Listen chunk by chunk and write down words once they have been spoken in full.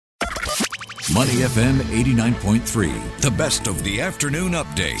Money FM 89.3, the best of the afternoon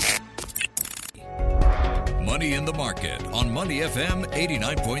update. Money in the Market on Money FM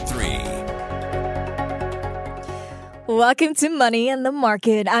 89.3. Welcome to Money in the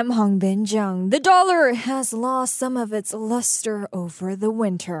Market. I'm Hong Bin Jung. The dollar has lost some of its luster over the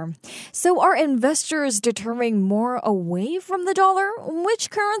winter. So are investors deterring more away from the dollar? Which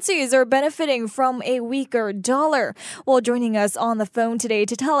currencies are benefiting from a weaker dollar? Well, joining us on the phone today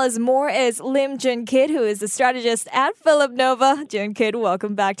to tell us more is Lim Jun Kit, who is a strategist at Philip Nova. Jun Kit,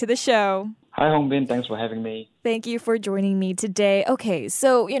 welcome back to the show. Hi, Hong Bin. Thanks for having me. Thank you for joining me today. Okay,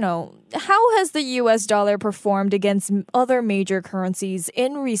 so, how has the U.S. dollar performed against other major currencies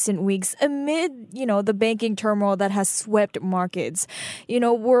in recent weeks amid, the banking turmoil that has swept markets?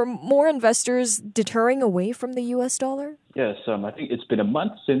 Were more investors deterring away from the U.S. dollar? Yes, I think it's been a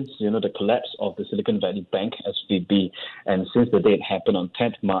month since, the collapse of the Silicon Valley Bank, SVB, and since the date happened on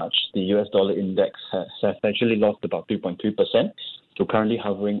 10th March, the US dollar index has actually lost about 3.3%. to currently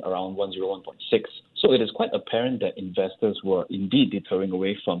hovering around 101.6. So it is quite apparent that investors were indeed deterring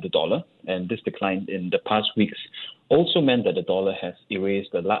away from the dollar, and this decline in the past weeks also meant that the dollar has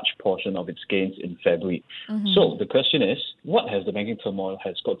erased a large portion of its gains in February. So the question is, what has the banking turmoil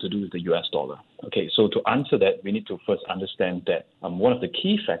has got to do with the US dollar? Okay, so to answer that, we need to first understand that one of the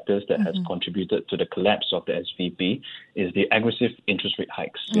key factors that has contributed to the collapse of the SVB is the aggressive interest rate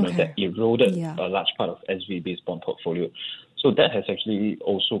hikes, that eroded a large part of SVB's bond portfolio. So that has actually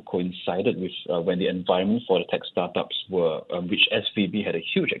also coincided with when the environment for the tech startups which SVB had a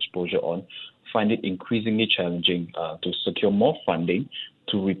huge exposure on, find it increasingly challenging to secure more funding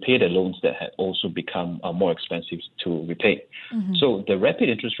to repay the loans that had also become more expensive to repay. So the rapid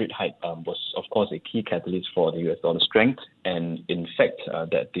interest rate hike was, of course, a key catalyst for the US dollar strength, and in fact,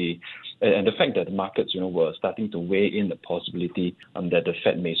 the fact that the markets, were starting to weigh in the possibility that the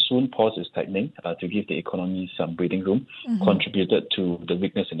Fed may soon pause its tightening to give the economy some breathing room, contributed to the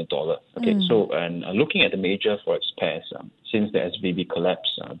weakness in the dollar. Okay, so looking at the major forex pairs, since the SVB collapse,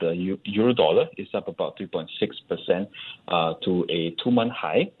 the euro dollar is up about 3.6% to a 2-month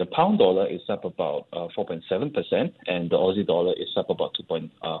high. The pound dollar is up about 4.7%, and the Aussie dollar is up about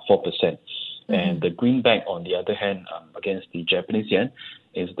 2.4%. And the greenback, on the other hand, against the Japanese yen,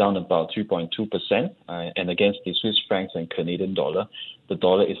 is down about 3.2%, and against the Swiss francs and Canadian dollar, the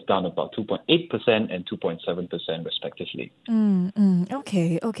dollar is down about 2.8% and 2.7% respectively.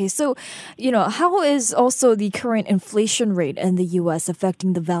 Okay. So, how is also the current inflation rate in the U.S.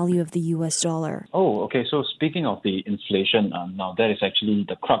 affecting the value of the U.S. dollar? Oh, okay. So speaking of the inflation, now that is actually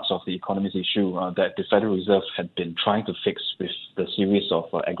the crux of the economy's issue that the Federal Reserve had been trying to fix with the series of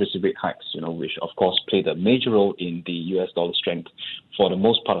aggressive rate hikes, which of course played a major role in the U.S. dollar strength for the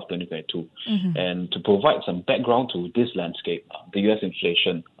most part of 2022. And to provide some background to this landscape, the U.S. inflation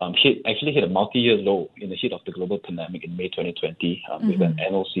hit a multi-year low in the heat of the global pandemic in May 2020 with an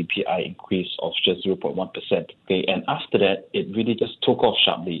annual CPI increase of just 0.1%. Okay, and after that, it really just took off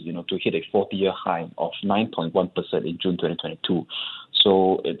sharply, to hit a 40-year high of 9.1% in June 2022.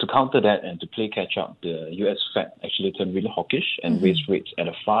 So to counter that and to play catch up, the US Fed actually turned really hawkish and raised rates at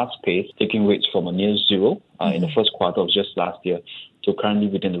a fast pace, taking rates from a near zero in the first quarter of just last year to currently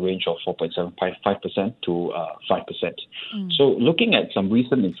within the range of 4.75% to 5%. So looking at some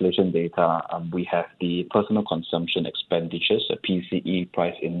recent inflation data, we have the personal consumption expenditures, a PCE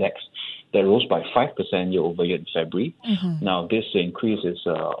price index, that rose by 5% year over year in February. Now, this increase is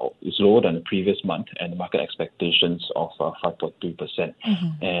lower than the previous month and the market expectations of 5.3%.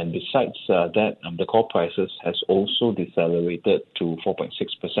 And besides that, the core prices has also decelerated to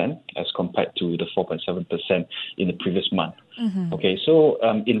 4.6% as compared to the 4.7% in the previous month. Okay, so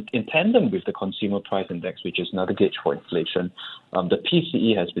in tandem with the consumer price index, which is another gauge for inflation, the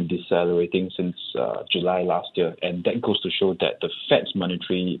PCE has been decelerating since July last year, and that goes to show that the Fed's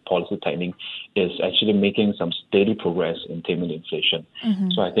monetary policy tightening is actually making some steady progress in taming inflation.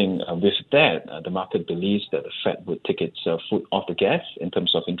 So I think with that, the market believes that the Fed would take its foot off the gas in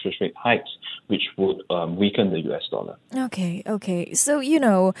terms of interest rate hikes, which would weaken the US dollar. Okay.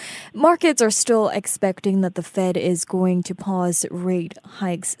 So, markets are still expecting that the Fed is going to pause rate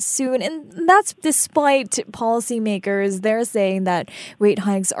hikes soon. And that's despite policymakers, they're saying that rate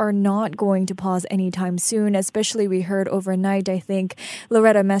hikes are not going to pause anytime soon. Especially we heard overnight, I think,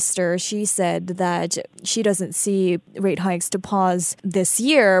 Loretta Mester, she said that she doesn't see rate hikes to pause this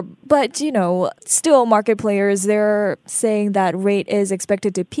year. But, still market players, they're saying that rate is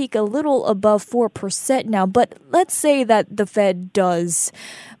expected to peak a little above 4% now. But let's say that the Fed does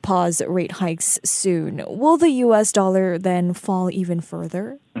pause rate hikes soon. Will the US dollar then fall even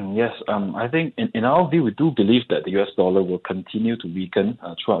further? Yes, I think in our view, we do believe that the US dollar will continue to weaken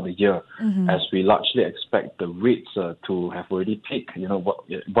throughout the year, as we largely expect the rates to have already peaked,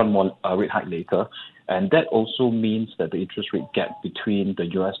 one more rate hike later. And that also means that the interest rate gap between the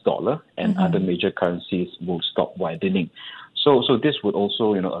US dollar and other major currencies will stop widening. So this would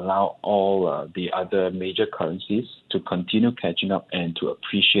also, allow all the other major currencies to continue catching up and to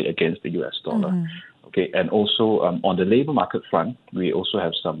appreciate against the US dollar. Okay, and also on the labor market front, we also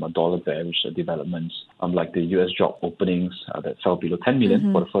have some dollar bearish developments, like the US job openings that fell below 10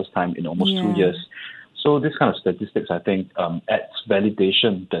 million for the first time in almost 2 years. So this kind of statistics, I think, adds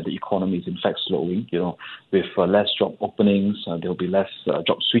validation that the economy is in fact slowing. With less job openings, there will be less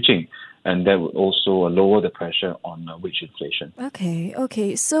job switching, and that would also lower the pressure on wage inflation.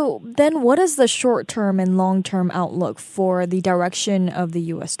 Okay. So then what is the short-term and long-term outlook for the direction of the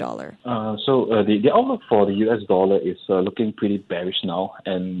US dollar? The outlook for the US dollar is looking pretty bearish now.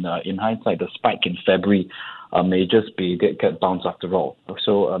 And in hindsight, the spike in February may just be get bounced after all.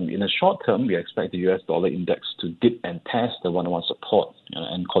 So in the short term, we expect the US dollar index to dip and test the 101 support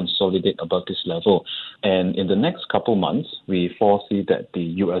and consolidate above this level. And in the next couple months, we foresee that the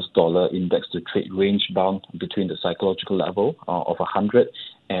US dollar index to trade range bound between the psychological level of 100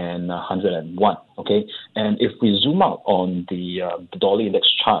 and 101. Okay, and if we zoom out on the dollar index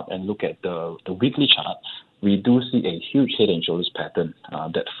chart and look at the weekly chart, we do see a huge head and shoulders pattern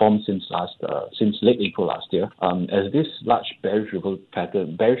that formed since late April last year. As this large bearish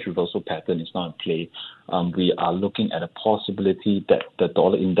reversal pattern is now in play, we are looking at a possibility that the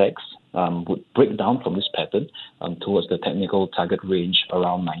dollar index would break down from this pattern towards the technical target range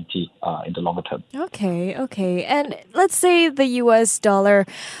around 90 in the longer term. Okay. And let's say the US dollar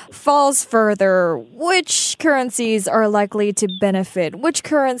falls further. Which currencies are likely to benefit? Which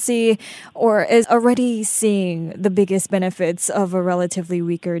currency is already seeing the biggest benefits of a relatively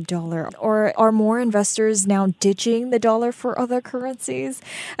weaker dollar? Or are more investors now ditching the dollar for other currencies?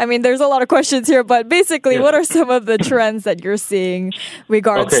 I mean, there's a lot of questions here, but basically, what are some of the trends that you're seeing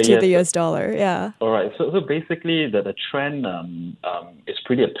regards to the US dollar? Yeah. All right. So basically, the trend is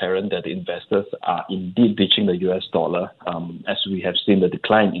pretty apparent that the investors are indeed ditching the US dollar, as we have seen the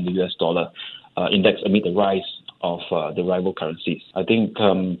decline in the US dollar index amid the rise of the rival currencies. I think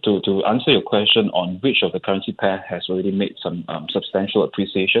to answer your question on which of the currency pair has already made some substantial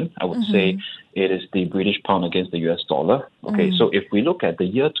appreciation, I would say it is the British pound against the US dollar. Okay, so if we look at the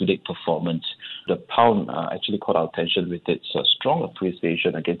year-to-date performance, the pound actually caught our attention with its strong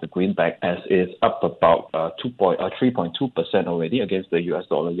appreciation against the greenback, as it's up about 3.2% already against the US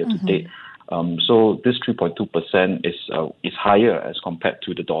dollar year-to-date. So this 3.2% is higher as compared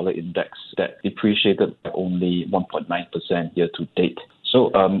to the dollar index that depreciated by only 1.9% year to date. So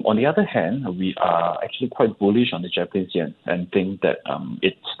on the other hand, we are actually quite bullish on the Japanese yen and think that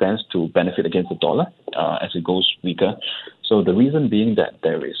it stands to benefit against the dollar as it goes weaker. So the reason being that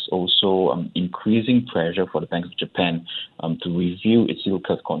there is also increasing pressure for the Bank of Japan to review its yield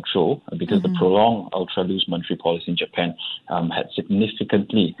curve control because the prolonged ultra-loose monetary policy in Japan had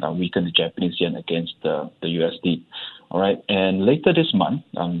significantly weakened the Japanese yen against the USD. All right, and later this month,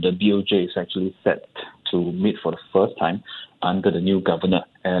 the BOJ is actually set to meet for the first time under the new governor,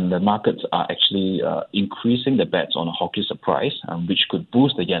 and the markets are actually increasing the bets on a hawkish surprise, which could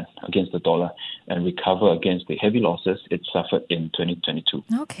boost the yen against the dollar and recover against the heavy losses it suffered in 2022.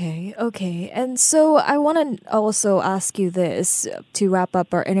 Okay. And so I want to also ask you this to wrap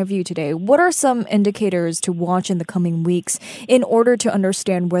up our interview today. What are some indicators to watch in the coming weeks in order to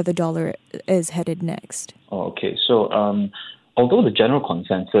understand where the dollar is headed next? Okay, so although the general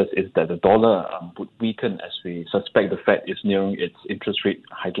consensus is that the dollar would weaken as we suspect the Fed is nearing its interest rate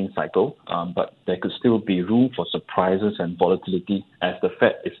hiking cycle, but there could still be room for surprises and volatility as the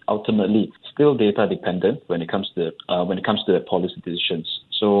Fed is ultimately still data dependent when it comes to their policy decisions.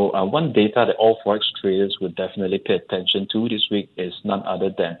 So one data that all forex traders would definitely pay attention to this week is none other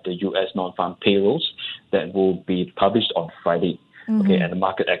than the U.S. non-farm payrolls that will be published on Friday. Okay, and the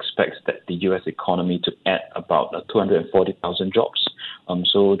market expects that the U.S. economy to add about 240,000 jobs.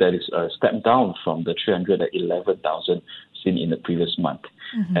 So that is a step down from the 311,000 seen in the previous month.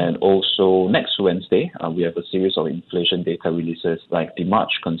 And also next Wednesday, we have a series of inflation data releases like the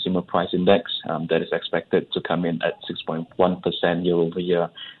March Consumer Price Index that is expected to come in at 6.1% year over year.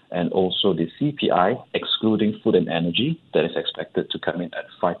 And also the CPI, excluding food and energy, that is expected to come in at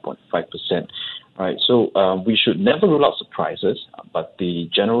 5.5%. All right, so we should never rule out surprises, but the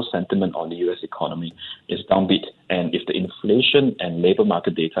general sentiment on the U.S. economy is downbeat. And if the inflation and labor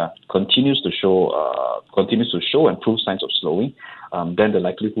market data continues to show and prove signs of slowing, then the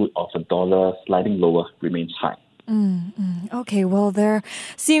likelihood of a dollar sliding lower remains high. Okay, well, there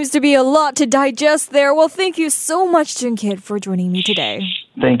seems to be a lot to digest there. Well, thank you so much, Jun Kit, for joining me today.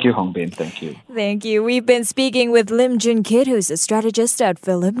 Thank you, Hong Bin. Thank you. Thank you. We've been speaking with Lim Jun Kit, who's a strategist at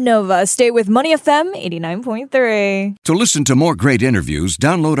Philip Nova. Stay with Money FM 89.3. To listen to more great interviews,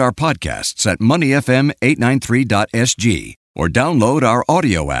 download our podcasts at moneyfm893.sg or download our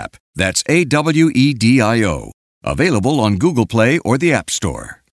audio app. That's AWEDIO. Available on Google Play or the App Store.